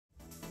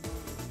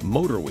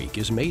MotorWeek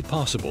is made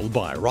possible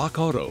by Rock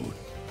Auto,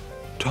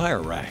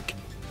 Tire Rack,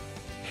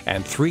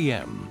 and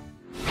 3M.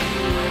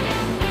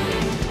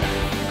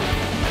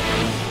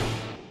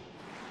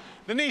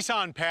 The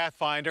Nissan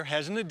Pathfinder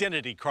has an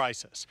identity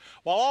crisis.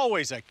 While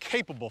always a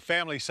capable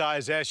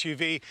family-size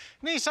SUV,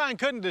 Nissan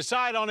couldn't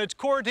decide on its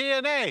core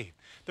DNA.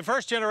 The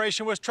first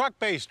generation was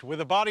truck-based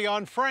with a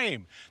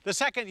body-on-frame. The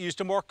second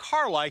used a more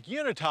car-like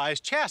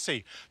unitized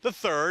chassis. The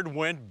third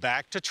went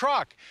back to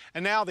truck.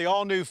 And now the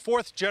all-new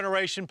fourth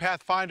generation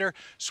Pathfinder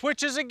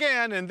switches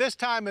again, and this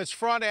time its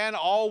front and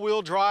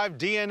all-wheel drive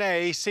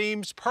DNA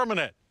seems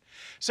permanent.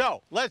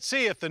 So let's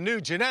see if the new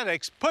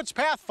genetics puts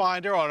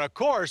Pathfinder on a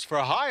course for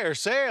higher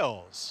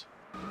sales.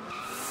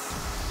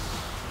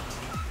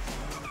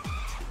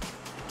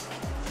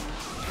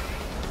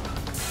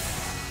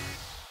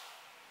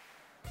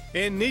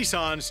 In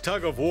Nissan's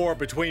tug-of-war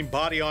between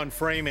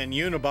body-on-frame and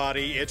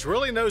unibody, it's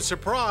really no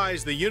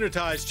surprise the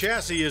unitized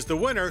chassis is the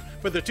winner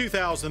for the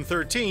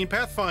 2013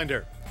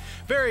 Pathfinder.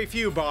 Very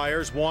few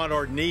buyers want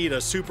or need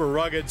a super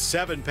rugged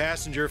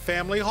 7-passenger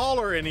family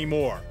hauler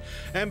anymore.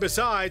 And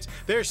besides,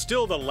 there's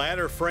still the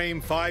ladder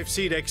frame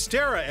 5-seat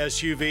Xterra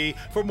SUV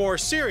for more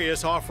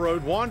serious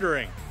off-road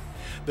wandering.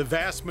 The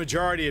vast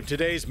majority of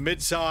today's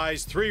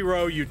mid-size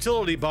 3-row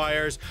utility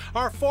buyers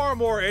are far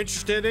more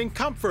interested in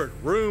comfort,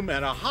 room,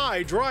 and a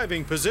high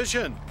driving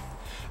position.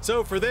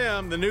 So for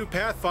them, the new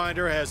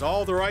Pathfinder has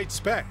all the right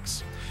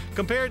specs.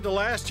 Compared to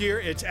last year,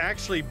 it's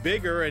actually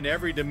bigger in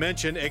every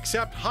dimension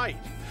except height.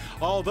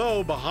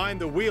 Although behind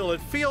the wheel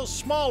it feels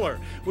smaller,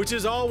 which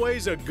is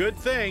always a good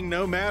thing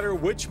no matter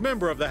which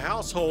member of the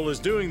household is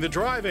doing the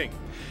driving.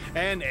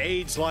 And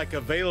aids like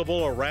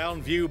available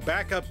around view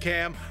backup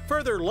cam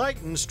further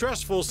lighten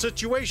stressful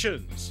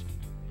situations.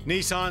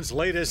 Nissan's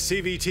latest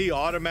CVT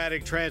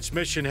automatic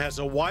transmission has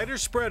a wider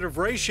spread of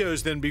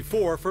ratios than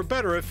before for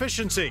better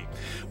efficiency.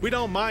 We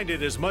don't mind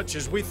it as much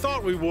as we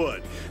thought we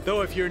would,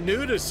 though if you're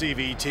new to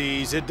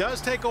CVTs, it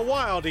does take a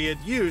while to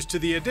get used to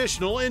the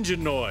additional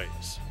engine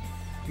noise.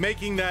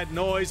 Making that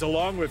noise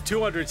along with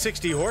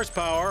 260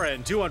 horsepower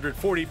and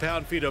 240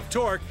 pound-feet of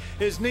torque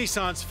is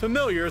Nissan's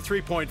familiar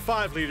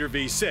 3.5-liter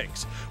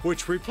V6,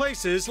 which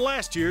replaces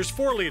last year's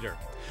 4-liter.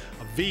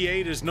 A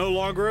V8 is no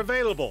longer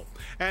available,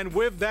 and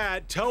with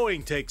that,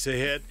 towing takes a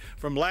hit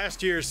from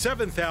last year's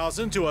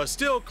 7,000 to a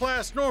still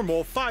class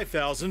normal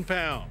 5,000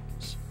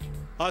 pounds.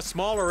 A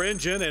smaller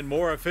engine and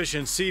more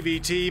efficient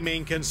CVT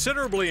mean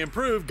considerably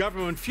improved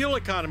government fuel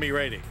economy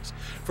ratings.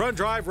 Front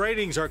drive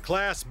ratings are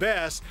class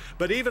best,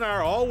 but even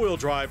our all-wheel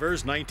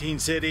drivers, 19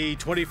 city,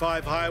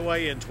 25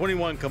 highway, and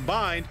 21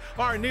 combined,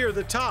 are near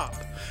the top.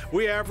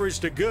 We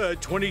averaged a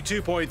good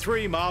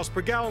 22.3 miles per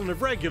gallon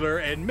of regular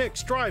and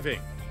mixed driving.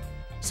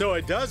 So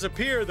it does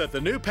appear that the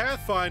new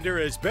Pathfinder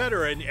is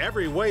better in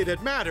every way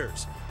that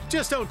matters.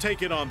 Just don't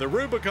take it on the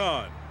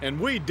Rubicon, and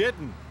we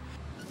didn't.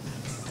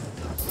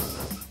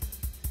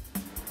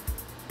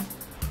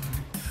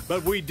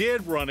 But we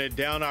did run it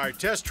down our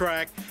test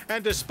track,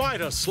 and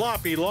despite a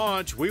sloppy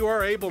launch, we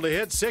were able to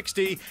hit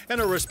 60 in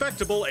a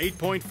respectable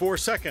 8.4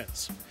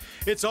 seconds.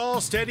 It's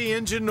all steady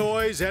engine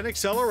noise and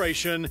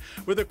acceleration,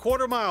 with a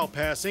quarter-mile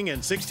passing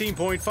in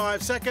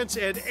 16.5 seconds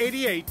at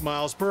 88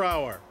 miles per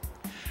hour.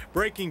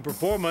 Braking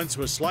performance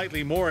was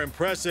slightly more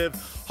impressive,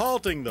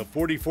 halting the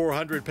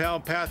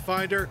 4,400-pound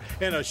Pathfinder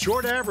in a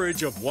short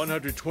average of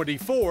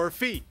 124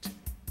 feet.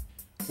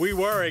 We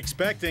were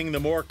expecting the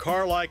more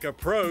car-like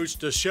approach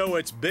to show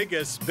its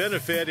biggest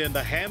benefit in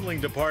the handling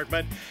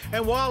department,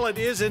 and while it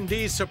is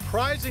indeed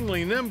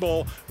surprisingly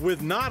nimble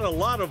with not a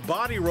lot of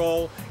body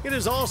roll, it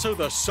is also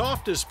the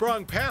softest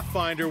sprung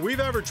Pathfinder we've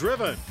ever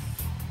driven.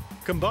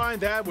 Combine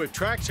that with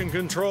traction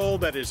control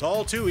that is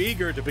all too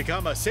eager to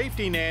become a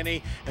safety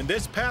nanny, and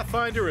this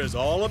Pathfinder is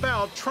all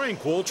about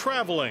tranquil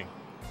traveling.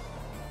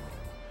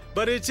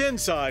 But it's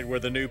inside where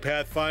the new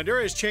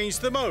Pathfinder has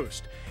changed the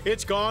most.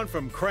 It's gone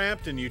from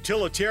cramped and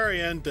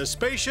utilitarian to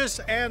spacious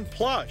and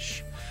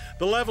plush.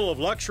 The level of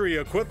luxury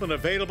equipment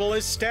available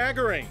is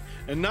staggering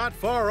and not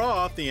far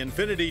off the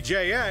Infiniti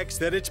JX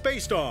that it's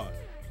based on.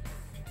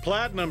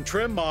 Platinum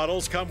trim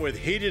models come with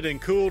heated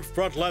and cooled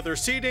front leather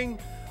seating,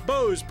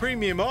 Bose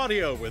premium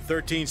audio with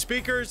 13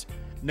 speakers,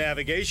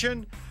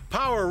 navigation,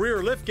 power rear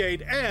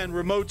liftgate, and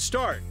remote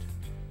start.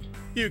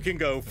 You can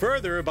go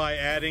further by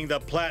adding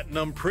the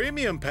Platinum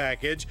Premium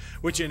package,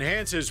 which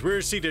enhances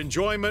rear seat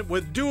enjoyment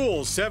with dual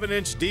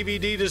 7-inch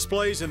DVD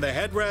displays in the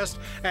headrest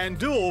and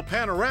dual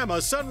panorama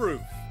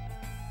sunroof.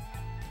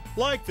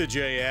 Like the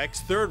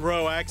JX, third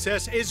row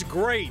access is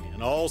great,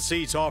 and all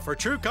seats offer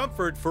true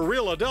comfort for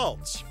real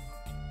adults.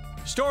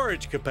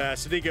 Storage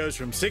capacity goes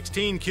from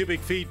 16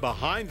 cubic feet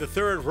behind the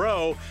third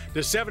row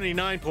to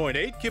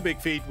 79.8 cubic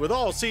feet with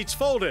all seats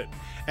folded,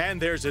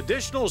 and there's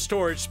additional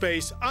storage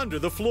space under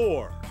the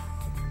floor.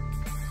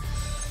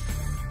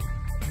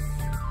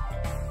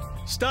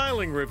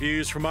 Styling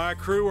reviews from our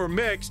crew are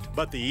mixed,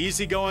 but the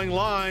easygoing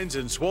lines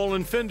and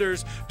swollen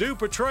fenders do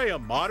portray a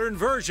modern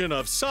version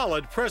of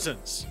solid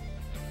presence.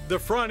 The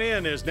front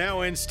end is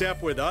now in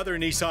step with other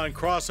Nissan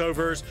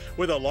crossovers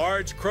with a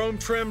large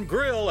chrome-trimmed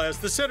grille as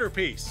the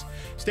centerpiece.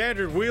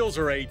 Standard wheels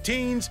are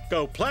 18s,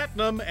 go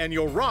platinum, and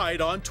you'll ride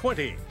on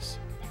 20s.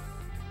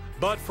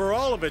 But for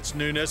all of its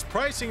newness,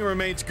 pricing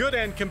remains good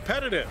and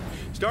competitive,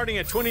 starting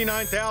at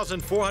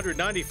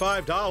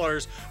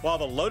 $29,495, while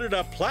the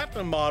loaded-up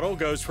Platinum model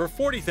goes for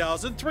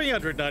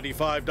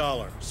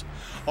 $40,395.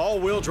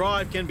 All-wheel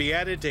drive can be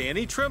added to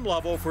any trim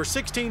level for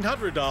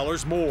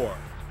 $1,600 more.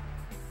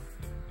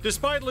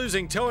 Despite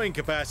losing towing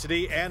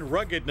capacity and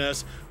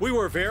ruggedness, we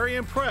were very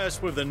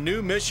impressed with the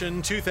new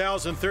Mission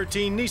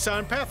 2013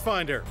 Nissan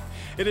Pathfinder.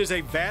 It is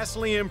a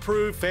vastly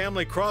improved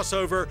family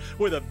crossover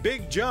with a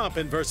big jump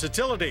in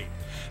versatility.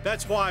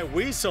 That's why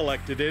we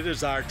selected it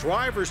as our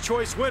driver's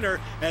choice winner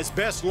as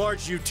Best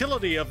Large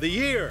Utility of the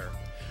Year.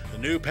 The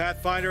new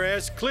Pathfinder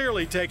has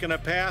clearly taken a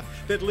path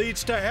that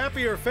leads to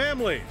happier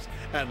families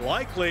and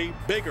likely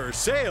bigger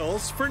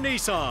sales for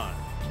Nissan.